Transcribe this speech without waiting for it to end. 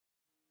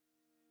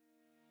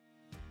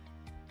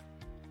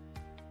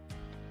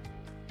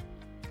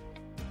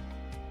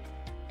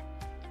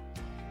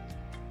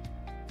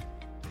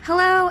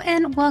Hello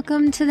and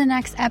welcome to the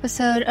next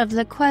episode of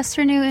the Quest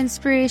for New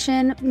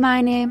Inspiration.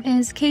 My name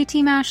is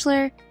KT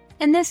Mashler,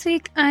 and this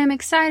week I am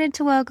excited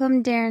to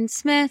welcome Daren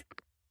Smith.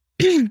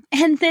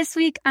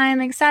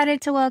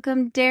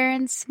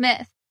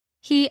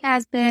 He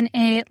has been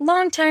a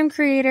longtime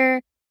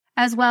creator,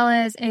 as well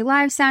as a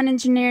live sound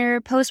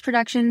engineer,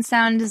 post-production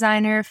sound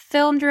designer,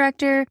 film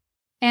director,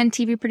 and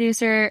TV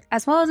producer,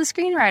 as well as a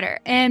screenwriter,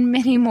 and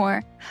many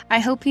more.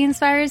 I hope he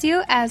inspires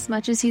you as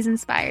much as he's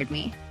inspired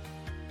me.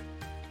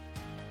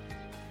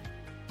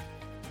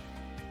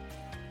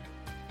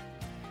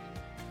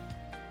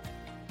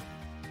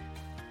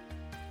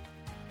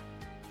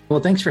 Well,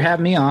 thanks for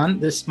having me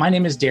on. My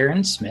name is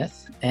Daren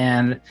Smith,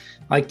 and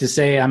I like to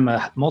say I'm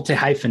a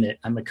multi-hyphenate.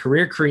 I'm a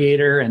career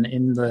creator, and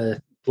in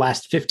the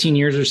last 15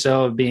 years or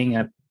so of being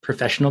a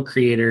professional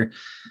creator,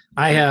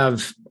 I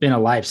have been a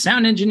live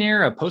sound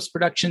engineer, a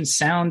post-production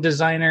sound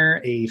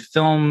designer, a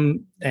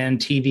film and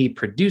TV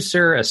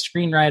producer, a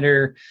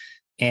screenwriter,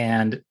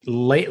 and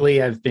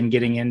lately I've been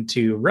getting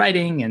into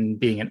writing and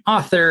being an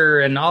author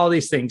and all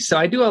these things. So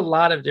I do a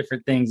lot of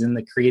different things in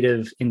the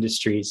creative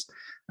industries.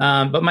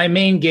 But my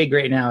main gig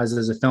right now is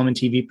as a film and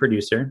TV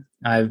producer.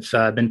 I've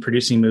been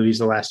producing movies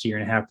the last year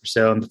and a half or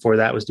so, and before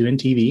that was doing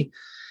TV.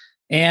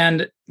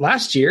 And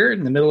last year,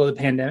 in the middle of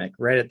the pandemic,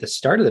 right at the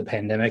start of the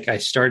pandemic, I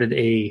started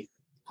a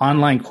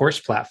online course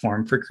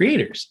platform for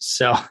creators.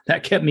 So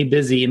that kept me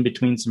busy in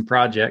between some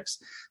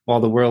projects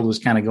while the world was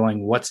kind of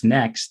going, what's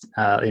next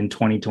in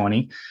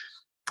 2020?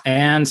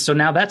 And so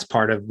now that's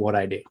part of what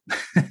I do.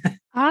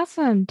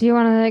 Awesome. Do you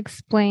want to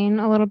explain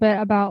a little bit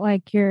about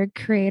like your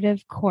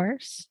creative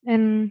course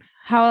and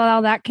how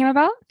all that came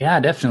about? Yeah,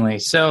 definitely.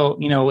 So,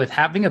 with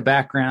having a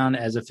background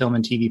as a film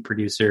and TV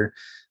producer,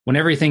 when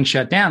everything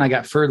shut down, I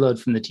got furloughed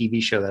from the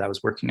TV show that I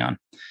was working on.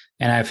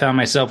 And I found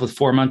myself with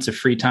 4 months of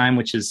free time,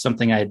 which is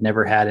something I had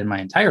never had in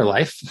my entire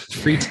life,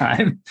 free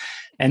time.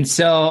 And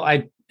so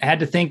I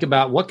had to think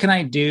about what can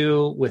I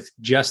do with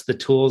just the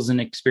tools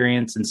and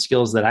experience and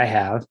skills that I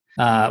have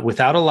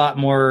without a lot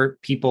more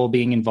people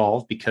being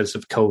involved because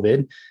of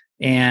COVID.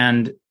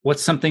 And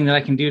what's something that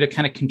I can do to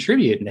kind of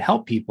contribute and to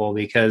help people?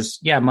 Because,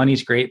 yeah,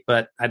 money's great,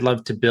 but I'd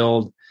love to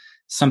build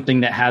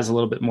something that has a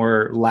little bit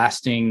more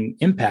lasting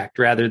impact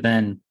rather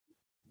than,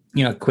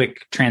 a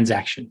quick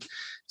transaction.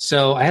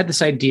 So I had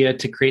this idea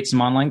to create some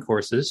online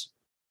courses.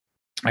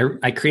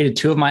 I created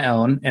 2 of my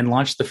own and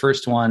launched the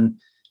first one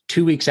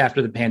 2 weeks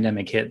after the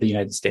pandemic hit the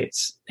United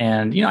States.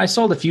 And, I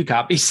sold a few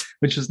copies,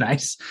 which was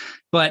nice,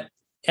 but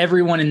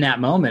everyone in that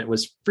moment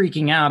was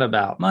freaking out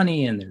about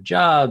money and their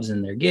jobs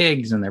and their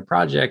gigs and their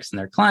projects and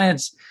their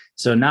clients.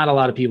 So not a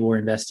lot of people were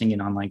investing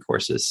in online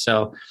courses.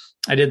 So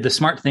I did the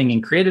smart thing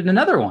and created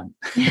another one.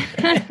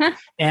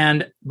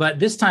 But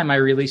this time I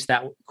released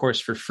that course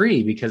for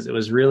free because it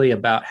was really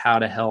about how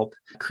to help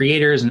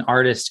creators and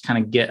artists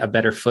kind of get a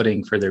better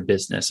footing for their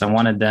business. I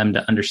wanted them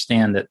to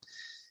understand that,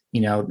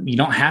 you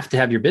don't have to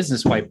have your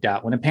business wiped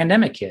out when a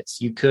pandemic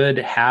hits. You could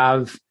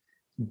have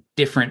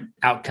different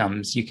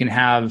outcomes. You can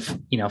have,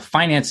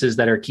 finances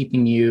that are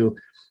keeping you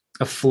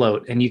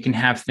afloat, and you can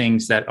have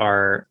things that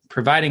are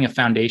providing a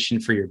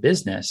foundation for your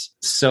business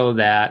so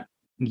that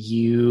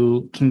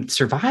you can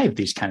survive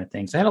these kind of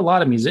things. I had a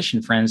lot of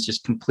musician friends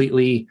just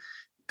completely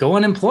go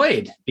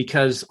unemployed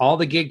because all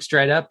the gigs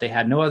dried up. They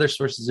had no other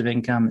sources of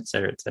income, et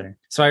cetera, et cetera.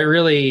 So I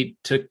really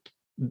took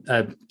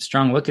a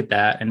strong look at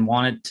that and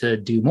wanted to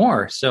do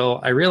more. So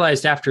I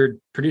realized after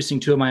producing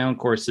 2 of my own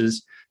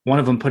courses, one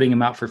of them putting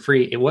them out for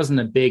free, it wasn't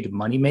a big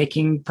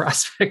money-making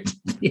prospect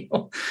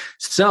deal.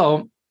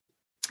 So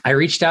I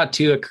reached out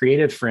to a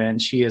creative friend.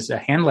 She is a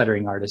hand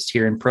lettering artist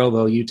here in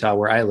Provo, Utah,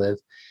 where I live.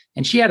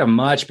 And she had a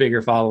much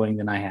bigger following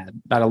than I had,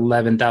 about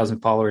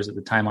 11,000 followers at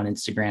the time on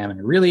Instagram and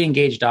a really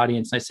engaged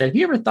audience. And I said, have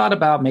you ever thought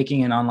about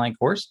making an online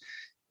course?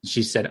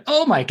 She said,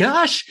 oh my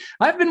gosh,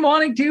 I've been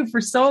wanting to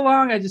for so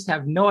long. I just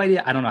have no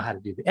idea. I don't know how to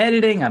do the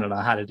editing. I don't know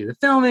how to do the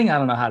filming. I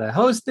don't know how to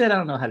host it. I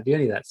don't know how to do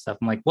any of that stuff.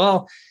 I'm like,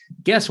 well,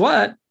 guess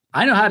what?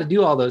 I know how to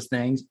do all those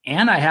things.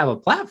 And I have a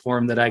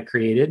platform that I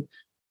created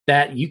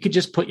that you could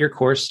just put your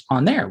course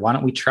on there. Why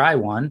don't we try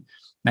one?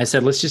 And I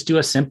said, let's just do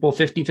a simple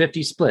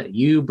 50-50 split.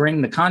 You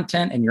bring the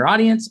content and your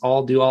audience.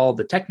 I'll do all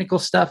the technical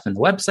stuff and the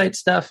website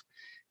stuff.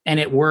 And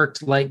it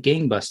worked like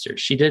gangbusters.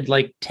 She did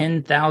like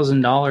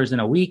 $10,000 in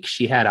a week.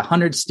 She had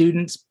 100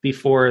 students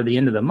before the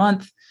end of the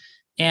month.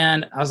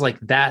 And I was like,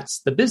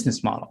 that's the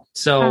business model.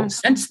 So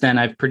since then,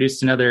 I've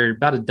produced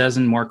about a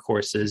dozen more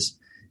courses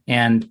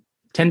and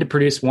tend to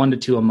produce 1 to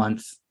 2 a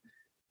month,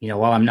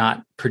 while I'm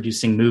not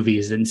producing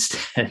movies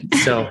instead.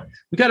 So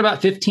we got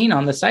about 15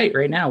 on the site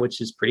right now, which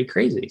is pretty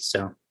crazy.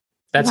 So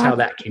that's how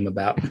that came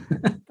about.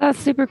 That's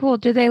super cool.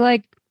 Do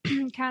they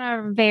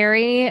kind of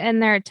vary in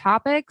their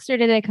topics, or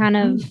do they kind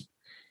of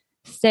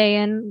stay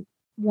in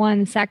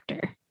one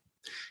sector?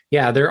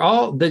 Yeah, they're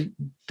all the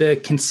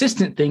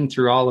consistent thing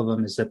through all of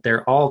them is that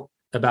they're all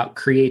about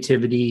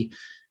creativity,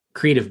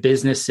 creative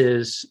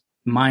businesses,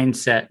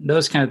 mindset,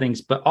 those kind of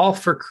things, but all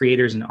for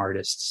creators and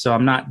artists. So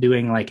I'm not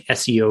doing like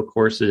SEO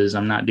courses.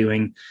 I'm not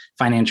doing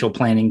financial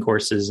planning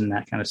courses and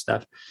that kind of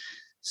stuff.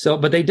 So,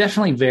 but they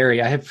definitely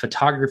vary. I have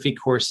photography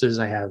courses.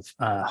 I have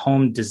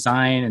home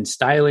design and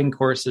styling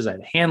courses. I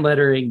have hand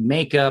lettering,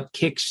 makeup,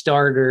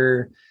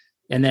 Kickstarter,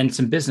 and then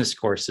some business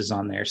courses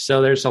on there.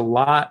 So there's a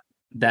lot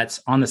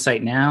that's on the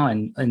site now.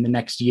 And in the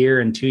next year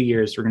and 2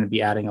 years, we're going to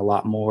be adding a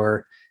lot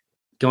more,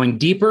 going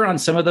deeper on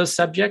some of those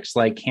subjects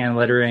like hand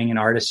lettering and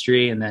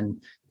artistry, and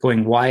then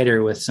going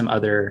wider with some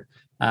other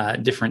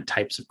different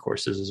types of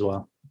courses as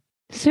well.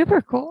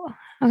 Super cool.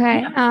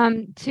 Okay. Yeah.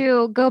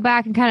 To go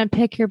back and kind of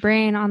pick your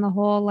brain on the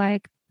whole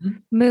like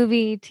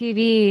movie,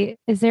 TV,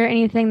 is there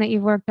anything that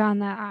you've worked on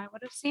that I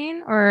would have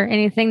seen, or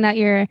anything that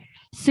you're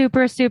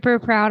super, super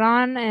proud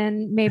on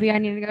and maybe I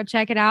need to go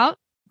check it out?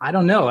 I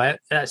don't know.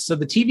 So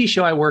the TV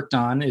show I worked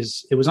on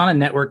it was on a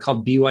network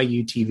called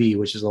BYU TV,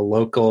 which is a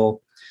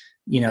local,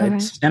 Okay.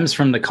 It stems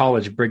from the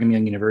college, Brigham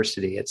Young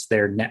University. It's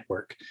their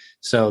network.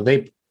 So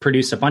they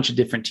produce a bunch of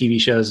different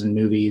TV shows and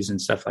movies and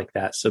stuff like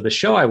that. So the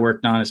show I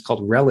worked on is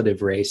called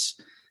Relative Race.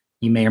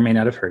 You may or may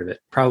not have heard of it.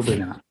 Probably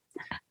not.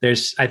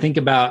 There's, I think,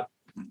 about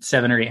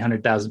 700,000 or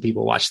 800,000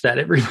 people watch that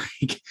every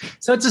week.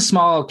 So it's a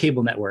small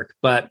cable network,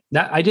 but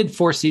I did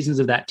 4 seasons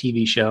of that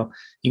TV show.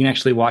 You can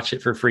actually watch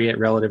it for free at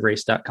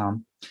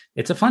relativerace.com.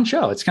 It's a fun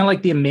show. It's kind of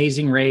like The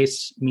Amazing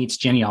Race meets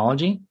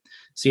Genealogy.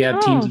 So you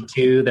have teams of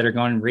 2 that are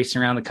going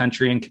racing around the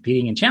country and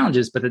competing in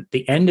challenges. But at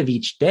the end of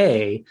each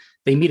day,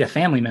 they meet a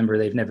family member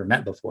they've never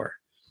met before.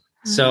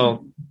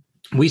 So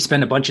we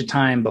spend a bunch of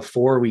time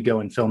before we go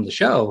and film the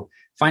show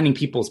finding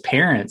people's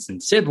parents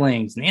and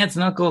siblings and aunts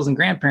and uncles and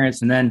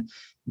grandparents. And then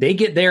they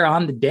get there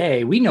on the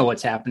day. We know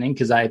what's happening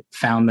because I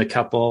found the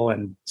couple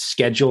and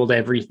scheduled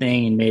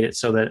everything and made it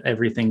so that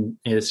everything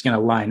is going to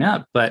line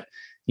up. But,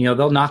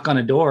 they'll knock on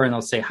a door and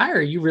they'll say, "Hi,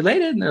 are you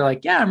related?" And they're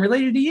like, "Yeah, I'm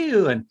related to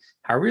you." And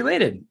 "How are we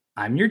related?"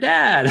 "I'm your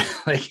dad."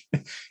 Like,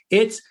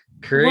 it's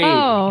crazy.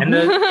 Whoa. And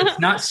it's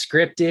not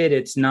scripted.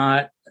 It's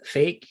not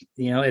fake.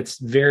 It's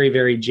very,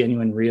 very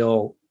genuine,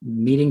 real,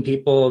 meeting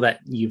people that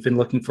you've been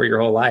looking for your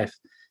whole life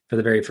for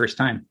the very first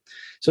time.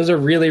 So it's a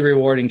really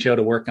rewarding show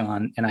to work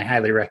on. And I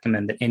highly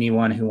recommend that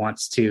anyone who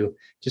wants to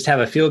just have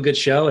a feel good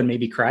show and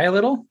maybe cry a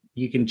little,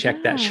 you can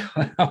check that show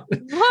out.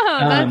 Whoa,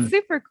 that's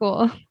super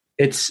cool.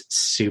 It's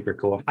super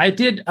cool. I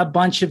did a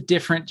bunch of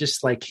different,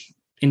 just like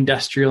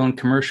industrial and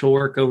commercial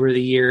work over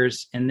the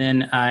years. And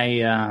then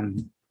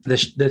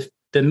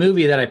the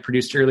movie that I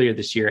produced earlier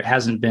this year, it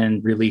hasn't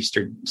been released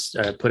or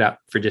put out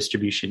for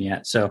distribution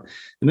yet. So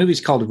the movie's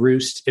called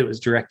Roost. It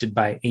was directed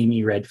by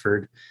Amy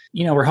Redford.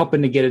 We're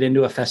hoping to get it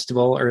into a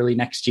festival early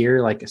next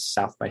year, like a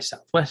South by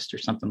Southwest or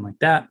something like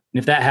that. And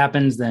if that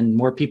happens, then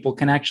more people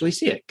can actually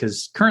see it.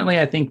 Because currently,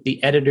 I think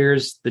the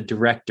editors, the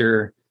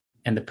director,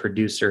 and the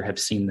producer have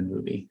seen the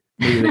movie.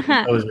 Maybe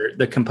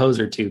the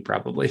composer too,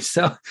 probably.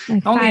 So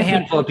only a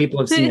handful of people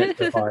have seen it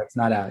so far. It's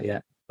not out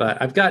yet.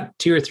 But I've got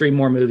 2 or 3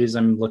 more movies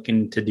I'm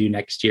looking to do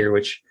next year,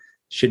 which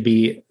should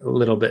be a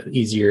little bit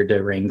easier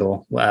to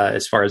wrangle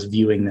as far as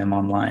viewing them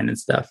online and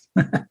stuff.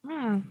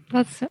 Oh,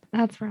 that's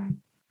right.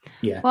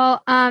 Yeah.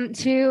 Well,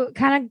 to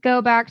kind of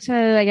go back to,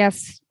 I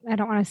guess, I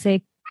don't want to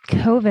say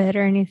COVID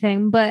or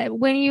anything, but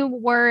when you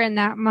were in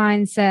that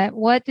mindset,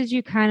 what did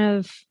you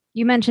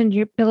you mentioned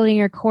you're building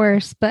your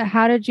course, but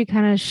how did you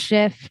kind of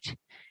shift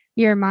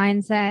your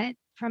mindset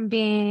from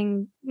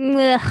being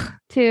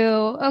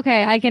to,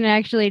 okay, I can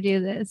actually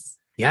do this?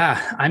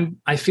 Yeah,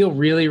 I feel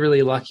really,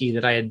 really lucky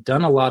that I had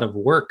done a lot of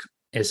work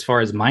as far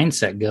as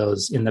mindset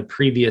goes in the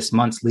previous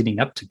months leading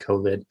up to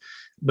COVID.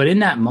 But in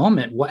that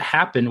moment, what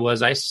happened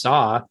was I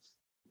saw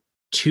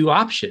 2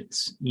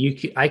 options.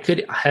 I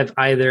could have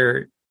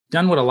either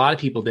done what a lot of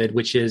people did,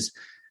 which is,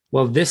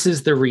 well, this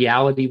is the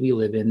reality we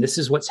live in. This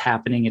is what's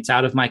happening. It's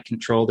out of my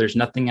control. There's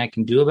nothing I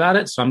can do about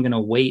it. So I'm going to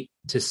wait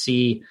to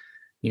see,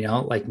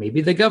 like maybe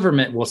the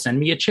government will send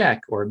me a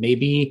check, or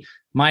maybe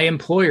my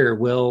employer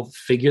will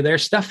figure their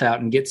stuff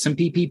out and get some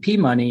PPP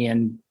money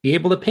and be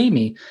able to pay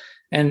me.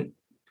 And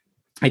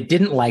I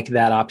didn't like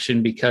that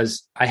option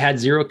because I had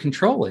zero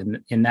control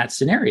in that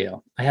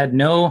scenario. I had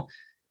no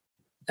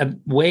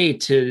way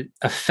to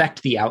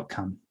affect the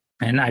outcome.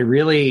 And I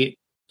really,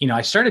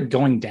 I started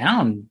going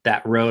down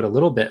that road a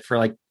little bit for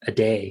like a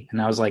day.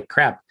 And I was like,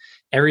 crap,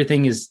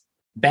 everything is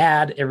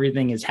bad.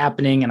 Everything is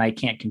happening and I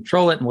can't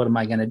control it. And what am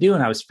I going to do?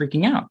 And I was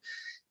freaking out.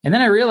 And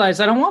then I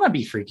realized I don't want to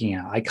be freaking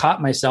out. I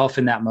caught myself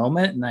in that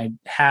moment, and I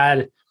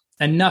had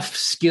enough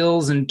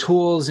skills and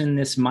tools in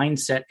this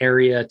mindset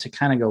area to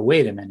kind of go,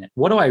 wait a minute,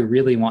 what do I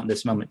really want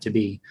this moment to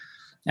be?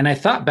 And I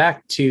thought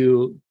back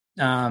to,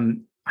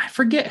 I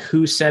forget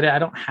who said it. I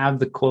don't have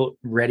the quote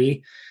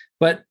ready,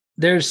 but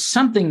there's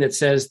something that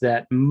says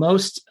that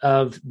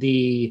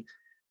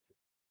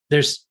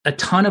there's a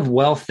ton of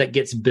wealth that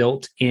gets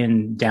built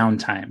in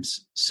downtimes.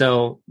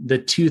 So the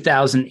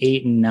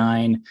 2008 and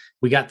 9,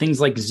 we got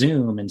things like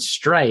Zoom and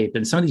Stripe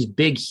and some of these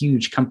big,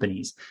 huge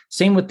companies.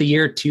 Same with the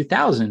year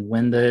 2000,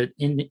 when the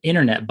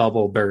internet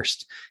bubble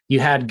burst. You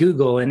had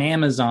Google and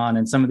Amazon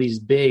and some of these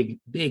big,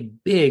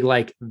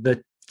 like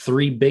the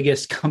 3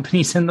 biggest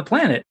companies in the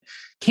planet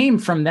came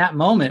from that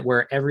moment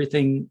where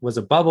everything was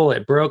a bubble.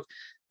 It broke.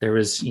 There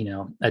was,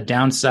 a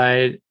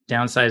downside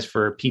downsized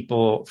for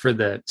people, for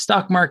the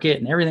stock market,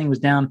 and everything was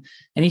down.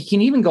 And you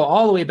can even go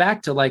all the way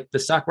back to like the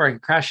stock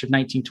market crash of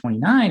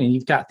 1929. And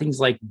you've got things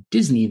like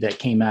Disney that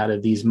came out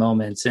of these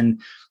moments.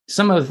 And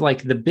some of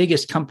like the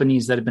biggest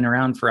companies that have been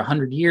around for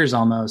 100 years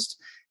almost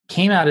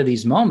came out of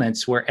these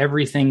moments where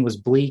everything was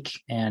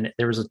bleak and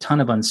there was a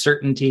ton of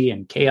uncertainty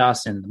and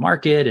chaos in the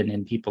market and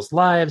in people's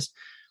lives.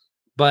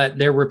 But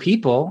there were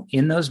people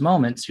in those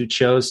moments who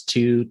chose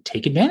to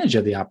take advantage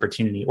of the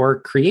opportunity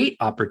or create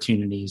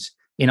opportunities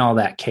in all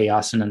that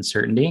chaos and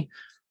uncertainty.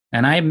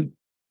 And I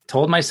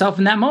told myself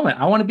in that moment,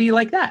 I want to be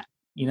like that.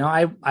 You know,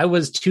 I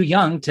was too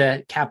young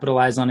to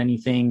capitalize on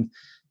anything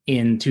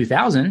in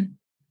 2000.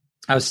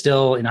 I was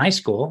still in high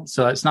school,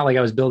 so it's not like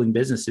I was building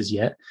businesses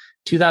yet.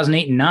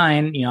 2008 and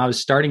 9, you know, I was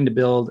starting to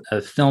build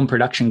a film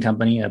production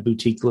company, a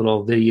boutique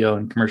little video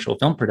and commercial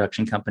film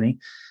production company,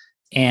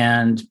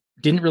 and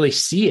didn't really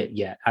see it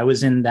yet. I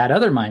was in that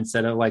other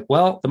mindset of like,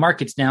 well, the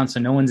market's down, so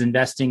no one's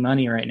investing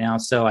money right now,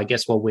 so I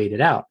guess we'll wait it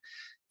out.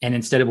 And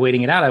instead of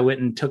waiting it out, I went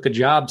and took a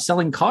job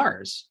selling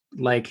cars,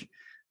 like,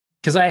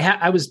 because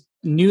I was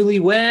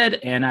newlywed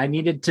and I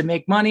needed to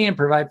make money and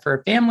provide for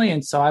a family.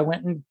 And so I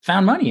went and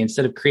found money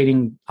instead of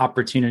creating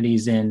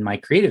opportunities in my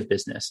creative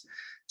business.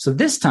 So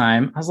this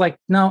time I was like,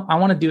 no, I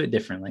want to do it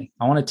differently.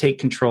 I want to take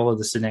control of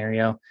the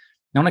scenario.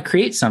 I want to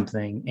create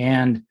something.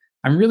 And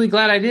I'm really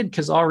glad I did,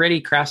 because already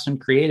Craftsman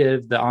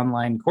Creative, the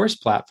online course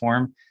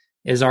platform,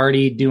 is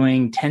already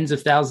doing tens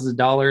of thousands of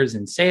dollars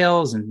in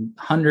sales and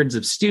hundreds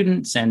of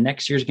students. And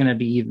next year's going to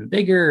be even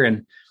bigger.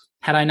 And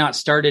had I not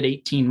started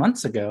 18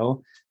 months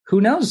ago,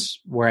 who knows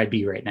where I'd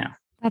be right now.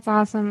 That's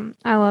awesome.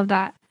 I love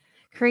that.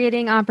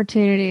 Creating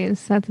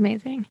opportunities. That's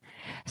amazing.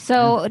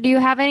 So do you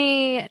have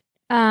any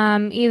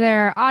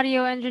either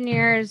audio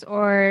engineers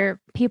or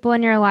people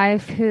in your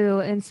life who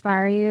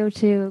inspire you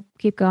to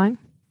keep going?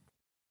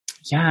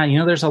 Yeah, you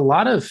know, there's a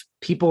lot of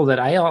people that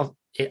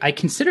I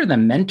consider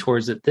them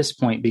mentors at this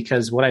point,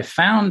 because what I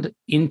found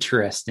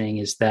interesting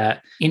is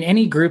that in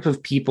any group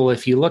of people,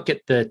 if you look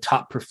at the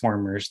top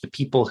performers, the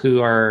people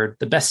who are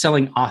the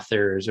best-selling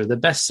authors or the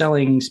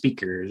best-selling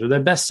speakers or the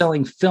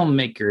best-selling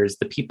filmmakers,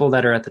 the people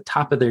that are at the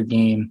top of their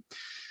game,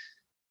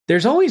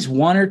 there's always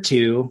one or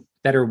two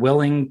that are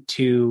willing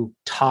to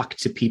talk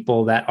to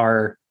people that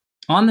are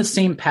on the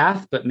same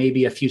path, but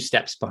maybe a few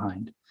steps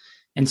behind.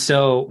 And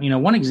so, you know,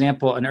 one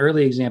example, an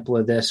early example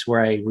of this where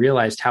I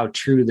realized how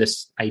true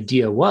this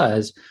idea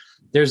was,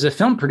 there's a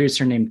film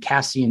producer named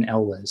Cassian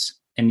Elwes.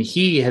 And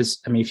he has,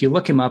 I mean, if you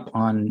look him up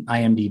on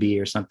IMDb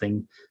or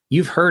something,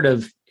 you've heard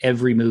of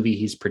every movie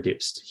he's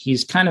produced.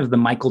 He's kind of the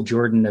Michael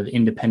Jordan of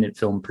independent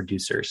film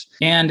producers.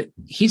 And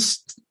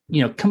he's,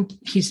 you know,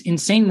 he's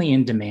insanely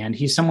in demand.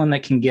 He's someone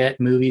that can get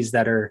movies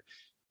that are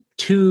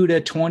 $2 to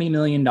 $20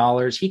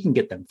 million. He can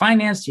get them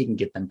financed. He can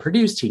get them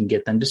produced. He can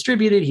get them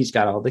distributed. He's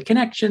got all the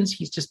connections.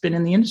 He's just been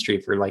in the industry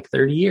for like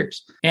 30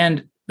 years.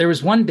 And there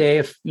was one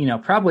day, you know,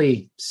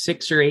 probably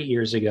 6 or 8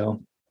 years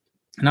ago,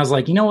 and I was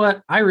like, you know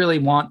what? I really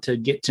want to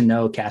get to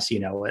know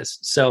Cassian Elwes.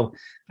 So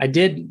I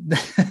did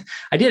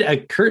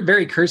a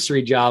very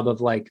cursory job of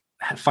like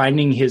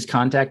finding his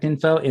contact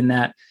info, in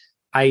that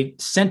I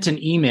sent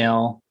an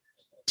email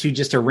to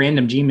just a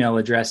random Gmail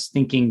address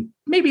thinking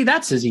maybe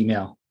that's his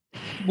email.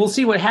 We'll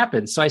see what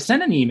happens. So I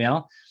sent an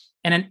email,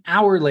 and an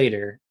hour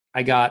later,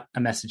 I got a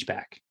message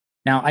back.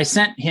 Now, I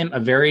sent him a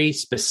very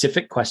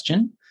specific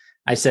question.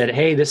 I said,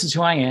 hey, this is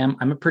who I am.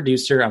 I'm a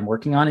producer. I'm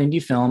working on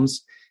indie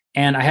films,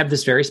 and I have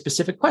this very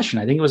specific question.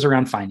 I think it was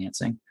around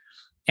financing.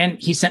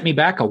 And he sent me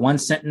back a one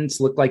sentence,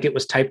 looked like it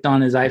was typed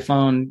on his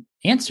iPhone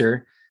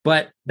answer,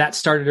 but that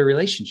started a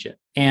relationship.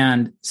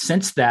 And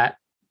since that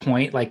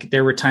point, like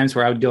there were times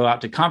where I would go out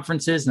to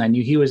conferences and I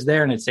knew he was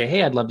there, and I'd say,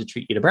 hey, I'd love to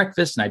treat you to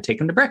breakfast. And I'd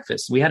take him to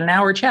breakfast. We had an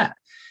hour chat.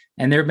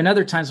 And there have been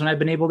other times when I've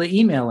been able to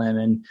email him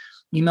and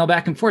email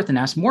back and forth and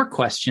ask more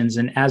questions.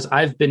 And as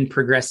I've been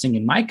progressing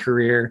in my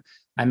career,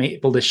 I'm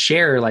able to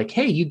share like,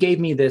 hey, you gave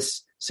me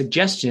this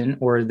suggestion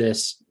or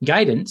this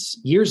guidance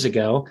years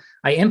ago.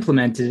 I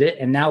implemented it,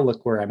 and now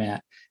look where I'm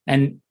at.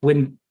 And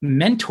when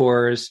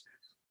mentors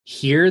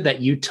hear that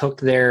you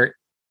took their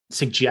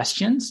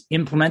suggestions,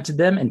 implemented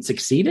them, and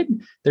succeeded,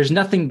 there's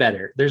nothing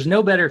better. There's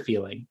no better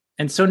feeling.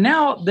 And so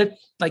now that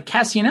like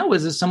Cassian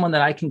Elwes is someone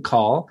that I can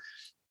call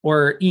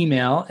or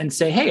email and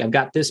say, hey, I've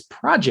got this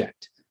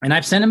project. And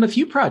I've sent him a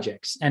few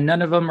projects, and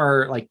none of them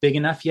are like big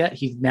enough yet.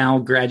 He's now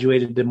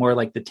graduated to more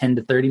like the $10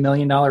 to $30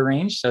 million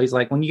range. So he's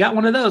like, when you got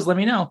one of those, let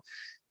me know.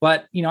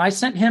 But, you know, I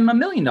sent him $1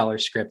 million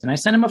script, and I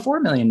sent him a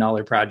 $4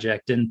 million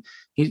project, and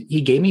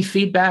he gave me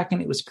feedback,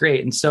 and it was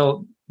great. And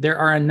so there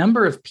are a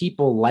number of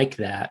people like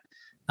that.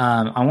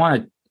 I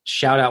want to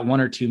shout out one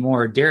or two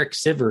more. Derek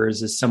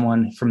Sivers is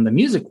someone from the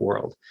music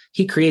world.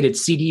 He created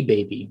CD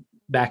Baby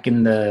back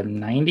in the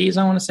 90s,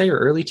 I want to say, or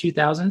early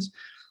 2000s.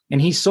 And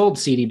he sold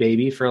CD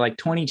Baby for like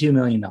 $22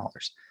 million.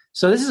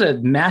 So this is a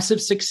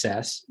massive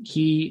success.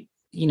 He,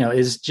 you know,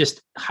 is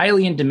just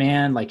highly in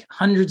demand. Like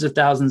hundreds of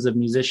thousands of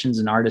musicians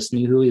and artists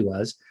knew who he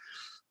was.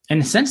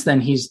 And since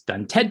then, he's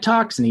done TED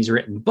Talks and he's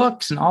written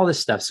books and all this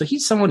stuff. So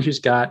he's someone who's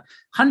got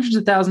hundreds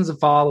of thousands of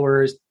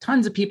followers,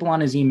 tons of people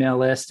on his email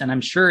list, and I'm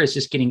sure is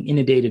just getting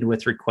inundated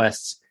with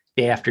requests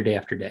day after day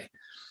after day.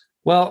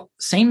 Well,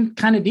 same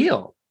kind of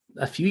deal.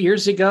 A few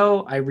years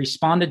ago, I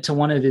responded to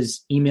one of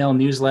his email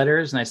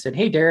newsletters and I said,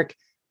 "Hey, Derek,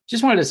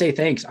 just wanted to say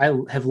thanks. I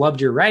have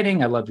loved your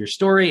writing. I love your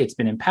story. It's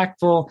been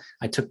impactful.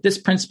 I took this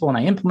principle and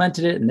I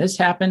implemented it and this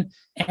happened."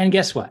 And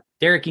guess what?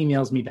 Derek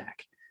emails me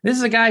back. This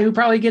is a guy who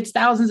probably gets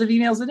thousands of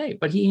emails a day,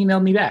 but he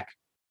emailed me back.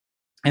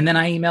 And then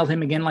I emailed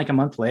him again like a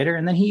month later,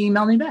 and then he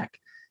emailed me back.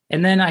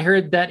 And then I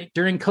heard that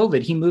during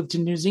COVID, he moved to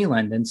New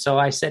Zealand. And so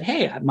I said,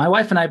 "Hey, my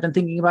wife and I have been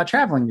thinking about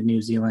traveling to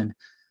New Zealand.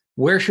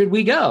 Where should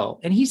we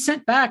go?" And he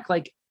sent back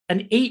like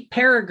an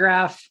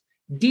 8-paragraph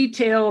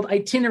detailed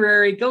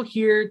itinerary. Go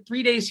here,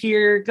 3 days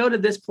here, go to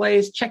this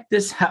place, check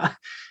this out,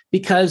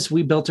 because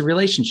we built a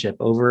relationship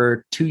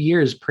over 2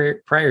 years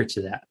prior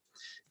to that.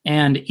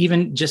 And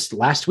even just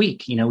last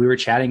week, we were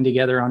chatting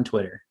together on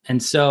Twitter.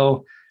 And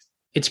so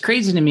it's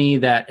crazy to me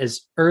that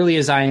as early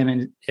as I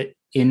am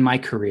in my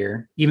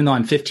career, even though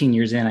I'm 15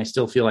 years in, I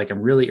still feel like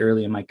I'm really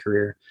early in my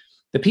career.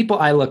 The people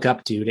I look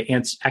up to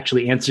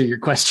actually answer your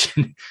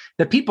question,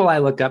 the people I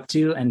look up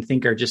to and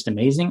think are just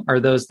amazing are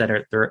those that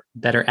are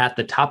at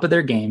the top of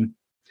their game,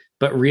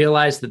 but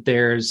realize that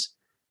there's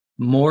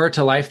more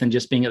to life than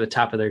just being at the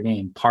top of their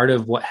game. Part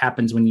of what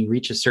happens when you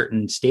reach a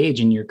certain stage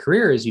in your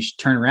career is you should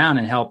turn around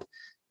and help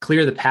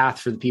clear the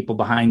path for the people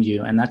behind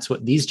you. And that's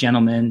what these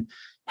gentlemen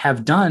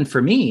have done for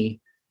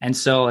me. And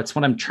so it's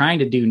what I'm trying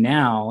to do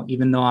now,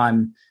 even though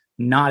I'm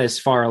not as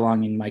far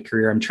along in my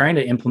career. I'm trying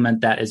to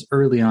implement that as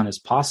early on as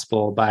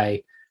possible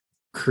by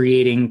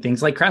creating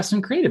things like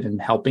Craftsman Creative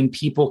and helping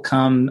people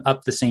come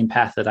up the same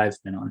path that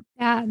I've been on.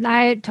 Yeah,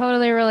 I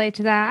totally relate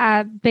to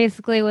that.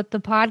 Basically with the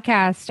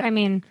podcast, I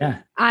mean,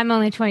 I'm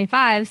only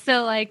 25.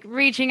 So like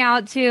reaching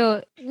out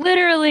to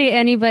literally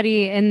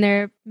anybody in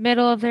their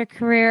middle of their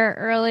career,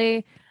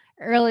 early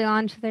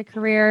on to their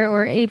career,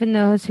 or even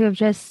those who have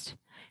just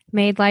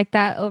made like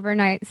that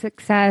overnight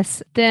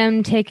success,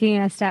 them taking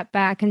a step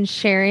back and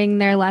sharing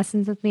their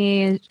lessons with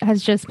me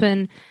has just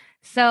been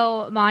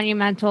so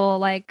monumental.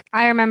 Like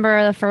I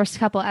remember the first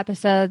couple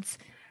episodes,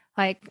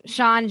 like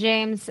Sean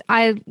James,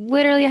 I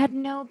literally had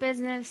no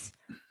business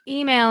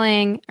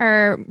emailing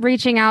or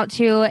reaching out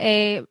to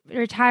a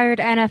retired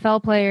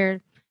NFL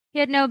player. He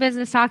had no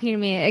business talking to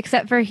me,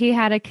 except for he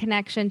had a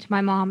connection to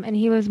my mom, and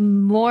he was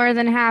more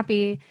than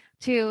happy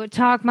to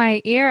talk my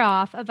ear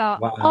off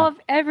about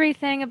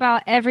everything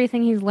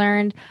he's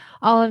learned,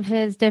 all of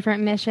his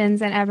different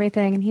missions and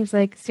everything. And he's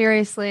like,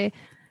 seriously,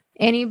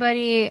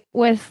 anybody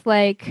with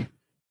like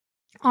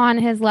on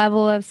his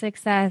level of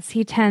success,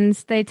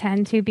 they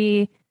tend to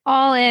be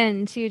all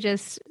in to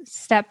just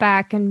step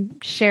back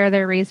and share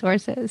their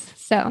resources.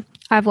 So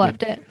I've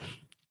loved it.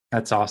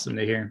 That's awesome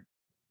to hear.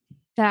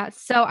 Yeah.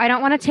 So I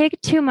don't want to take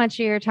too much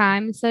of your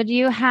time. So do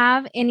you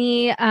have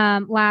any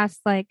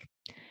last like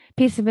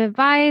piece of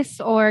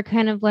advice or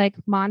kind of like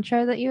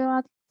mantra that you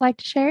would like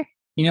to share?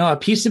 A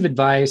piece of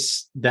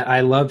advice that I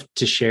love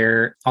to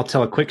share, I'll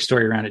tell a quick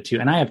story around it too.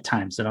 And I have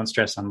time, so don't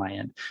stress on my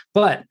end.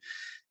 But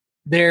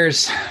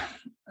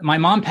my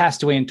mom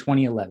passed away in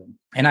 2011,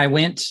 and I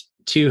went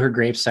to her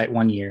gravesite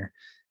one year.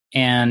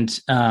 And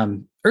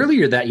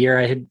earlier that year,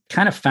 I had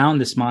kind of found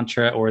this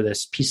mantra or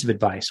this piece of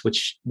advice,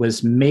 which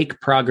was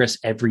make progress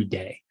every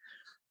day.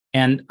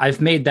 And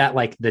I've made that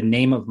like the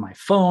name of my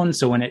phone.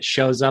 So when it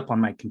shows up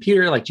on my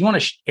computer, like, do you want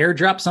to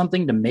airdrop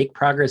something to make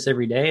progress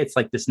every day? It's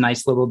like this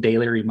nice little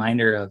daily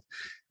reminder of,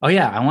 oh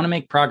yeah, I want to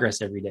make progress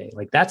every day.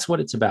 Like that's what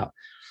it's about.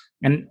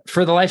 And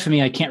for the life of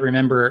me, I can't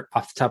remember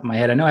off the top of my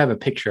head. I know I have a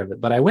picture of it,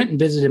 but I went and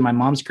visited my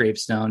mom's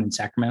gravestone in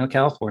Sacramento,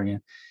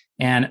 California,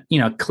 and,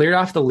 cleared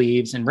off the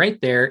leaves. And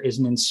right there is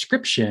an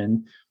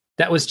inscription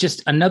that was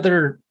just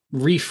another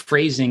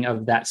rephrasing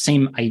of that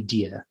same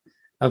idea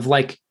of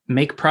like,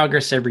 make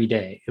progress every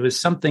day. It was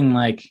something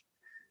like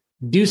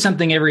do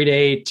something every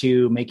day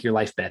to make your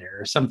life better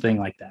or something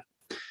like that.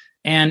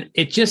 And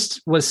it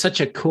just was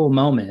such a cool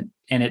moment.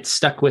 And it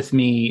stuck with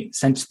me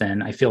since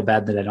then. I feel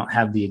bad that I don't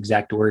have the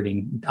exact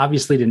wording.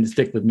 Obviously didn't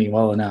stick with me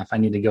well enough. I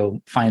need to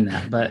go find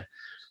that. But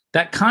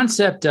that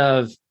concept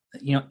of,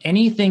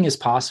 anything is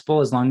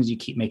possible as long as you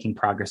keep making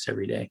progress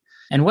every day.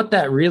 And what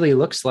that really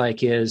looks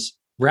like is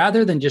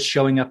rather than just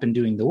showing up and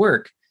doing the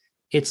work,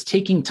 it's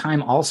taking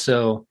time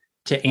also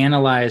to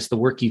analyze the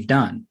work you've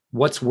done.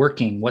 What's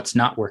working? What's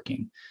not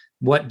working?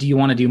 What do you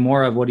want to do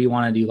more of? What do you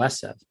want to do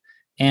less of?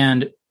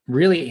 And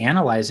really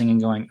analyzing and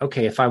going,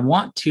 okay, if I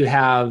want to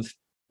have,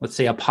 let's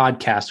say, a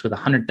podcast with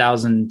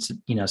 100,000,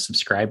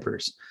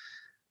 subscribers,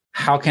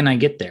 how can I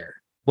get there?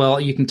 Well,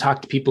 you can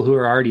talk to people who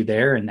are already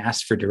there and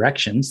ask for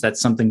directions.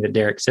 That's something that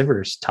Derek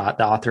Sivers taught,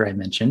 the author I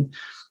mentioned,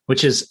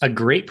 which is a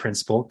great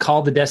principle.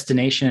 Call the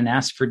destination and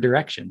ask for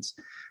directions.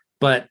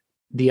 But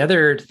the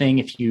other thing,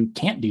 if you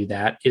can't do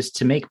that, is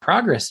to make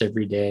progress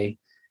every day.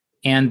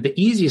 And the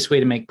easiest way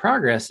to make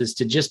progress is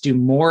to just do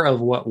more of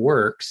what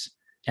works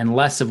and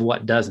less of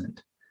what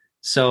doesn't.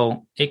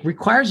 So it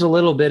requires a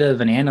little bit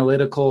of an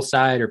analytical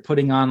side or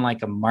putting on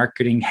like a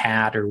marketing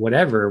hat or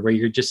whatever, where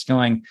you're just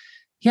going,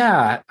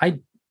 yeah, I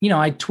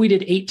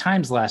tweeted 8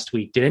 times last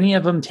week. Did any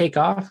of them take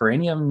off or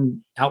any of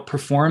them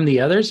outperform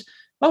the others?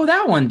 Oh,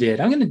 that one did.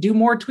 I'm going to do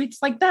more tweets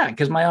like that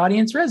because my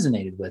audience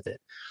resonated with it.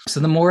 So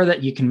the more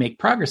that you can make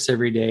progress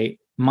every day,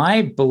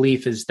 my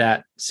belief is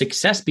that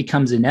success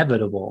becomes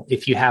inevitable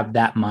if you have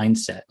that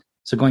mindset.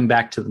 So going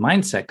back to the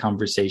mindset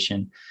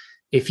conversation,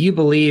 if you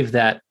believe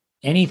that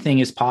anything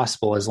is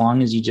possible as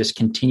long as you just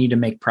continue to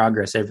make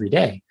progress every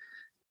day,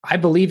 I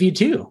believe you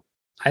too.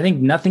 I think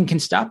nothing can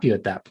stop you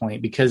at that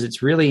point because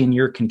it's really in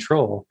your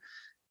control.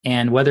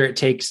 And whether it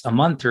takes a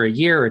month or a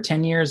year or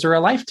 10 years or a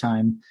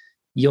lifetime,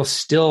 you'll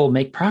still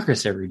make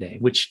progress every day,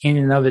 which in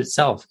and of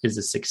itself is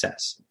a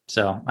success.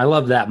 So I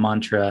love that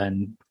mantra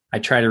and I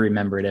try to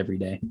remember it every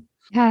day.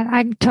 Yeah,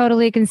 I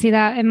totally can see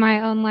that in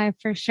my own life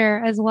for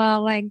sure as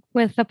well. Like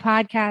with the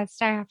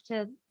podcast, I have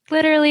to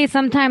literally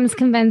sometimes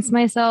convince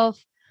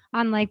myself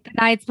on like the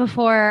nights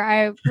before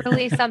I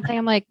release something.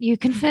 I'm like, you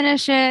can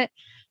finish it.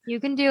 You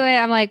can do it.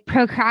 I'm like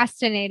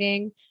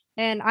procrastinating.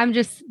 And I'm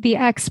just the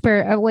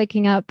expert at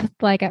waking up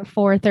like at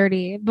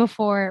 4:30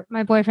 before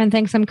my boyfriend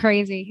thinks I'm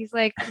crazy. He's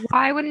like,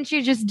 why wouldn't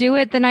you just do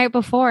it the night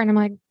before? And I'm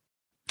like,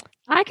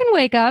 I can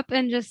wake up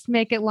and just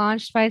make it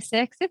launched by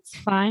 6. It's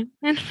fine.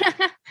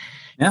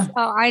 Yeah.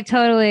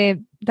 So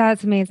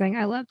that's amazing.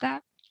 I love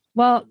that.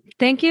 Well,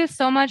 thank you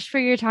so much for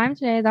your time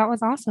today. That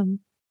was awesome.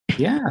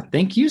 Yeah.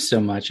 Thank you so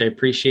much. I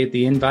appreciate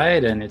the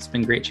invite and it's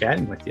been great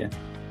chatting with you.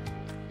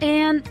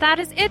 And that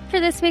is it for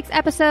this week's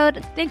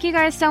episode. Thank you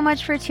guys so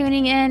much for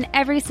tuning in.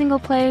 Every single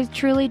play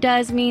truly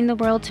does mean the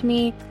world to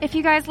me. If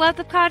you guys love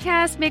the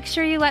podcast, make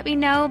sure you let me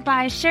know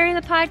by sharing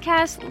the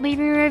podcast,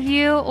 leaving a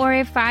review, or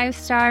a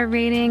 5-star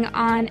rating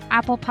on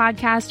Apple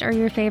Podcast or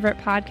your favorite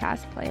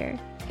podcast player.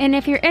 And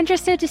if you're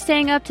interested to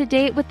staying up to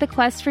date with the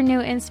quest for new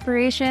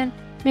inspiration,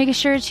 make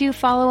sure to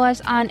follow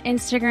us on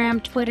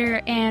Instagram,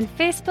 Twitter, and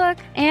Facebook.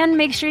 And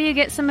make sure you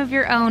get some of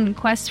your own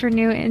Quest for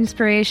New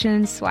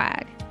Inspiration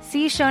swag.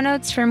 See show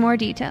notes for more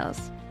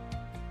details.